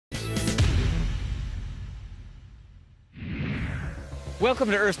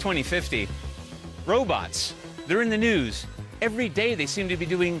Welcome to Earth 2050. Robots, they're in the news. Every day they seem to be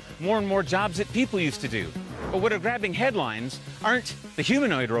doing more and more jobs that people used to do. But what are grabbing headlines aren't the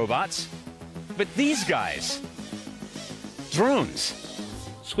humanoid robots, but these guys. Drones.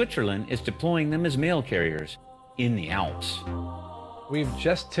 Switzerland is deploying them as mail carriers in the Alps. We've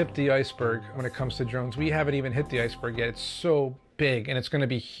just tipped the iceberg when it comes to drones. We haven't even hit the iceberg yet. It's so big and it's going to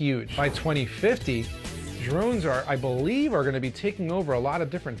be huge. By 2050, drones I believe, are going to be taking over a lot of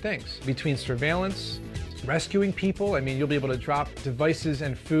different things. Between surveillance, rescuing people, I mean, you'll be able to drop devices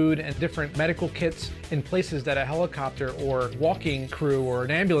and food and different medical kits in places that a helicopter or walking crew or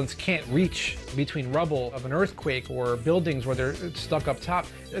an ambulance can't reach, between rubble of an earthquake or buildings where they're stuck up top.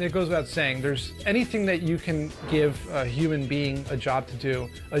 And it goes without saying, there's anything that you can give a human being a job to do,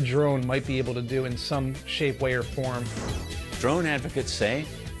 a drone might be able to do in some shape, way, or form. Drone advocates say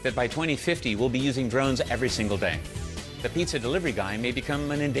that by 2050, we'll be using drones every single day. The pizza delivery guy may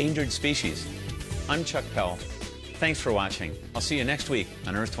become an endangered species. I'm Chuck Pell. Thanks for watching. I'll see you next week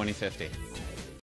on Earth 2050.